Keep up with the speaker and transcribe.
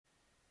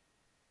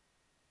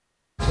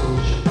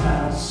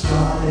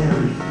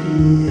strawberry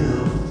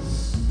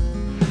fields.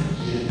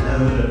 You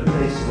know the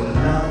place where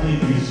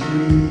nothing is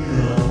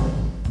real.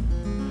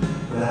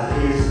 Well,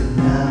 here's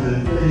another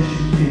place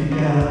you can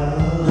go,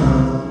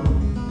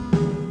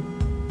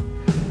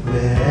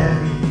 where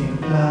everything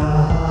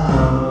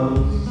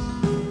flows.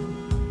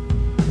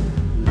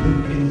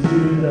 Looking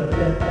through the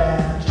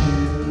pet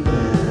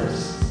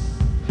tulips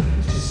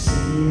to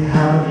see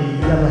how the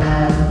yellow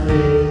hand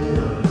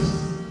lives.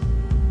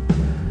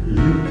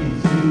 Looking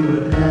through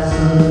a glass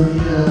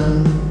onion,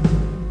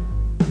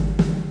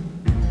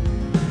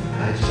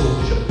 I told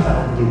you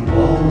about the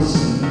walls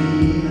and me,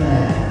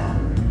 man.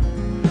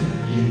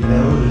 You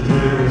know that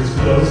we're as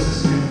close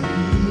as can be,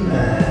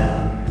 man.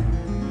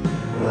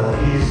 Well,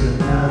 here's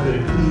another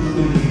clue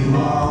for you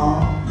all.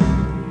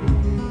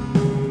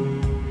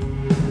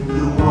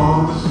 The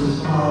walls was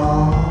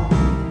Paul,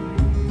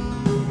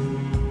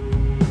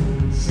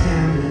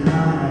 standing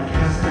on a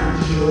cast iron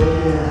shore,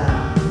 yeah.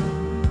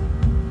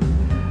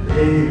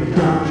 Lady with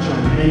arms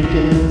trying to make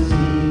ends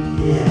meet,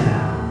 yeah.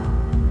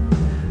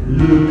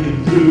 Looking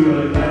through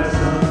a glass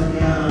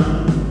onion.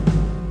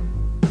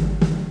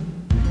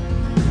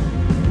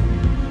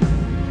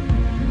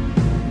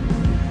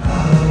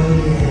 Oh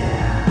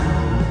yeah.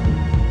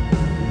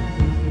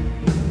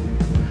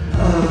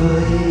 Oh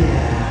yeah.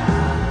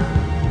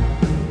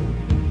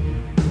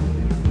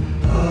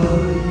 Oh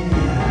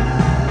yeah.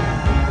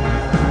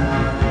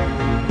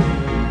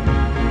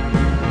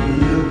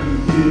 Looking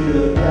through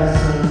the glass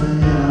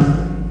onion.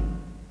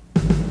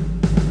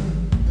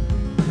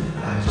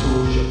 I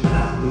told you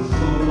about the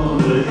fool on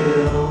the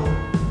hill.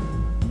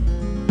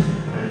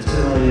 I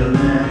tell you,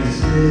 man,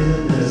 he's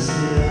living there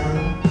still.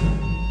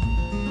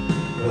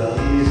 Well,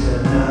 here's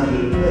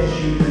another place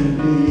you can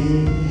be.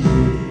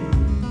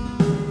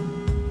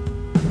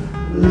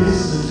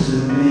 Listen to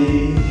me.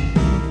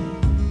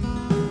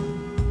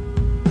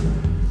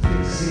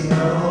 Fixing a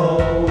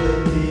hole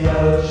in the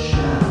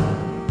ocean,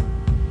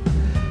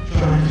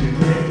 trying to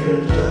make a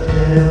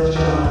dovetail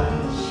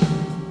child.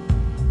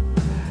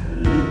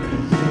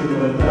 Looking through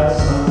a glass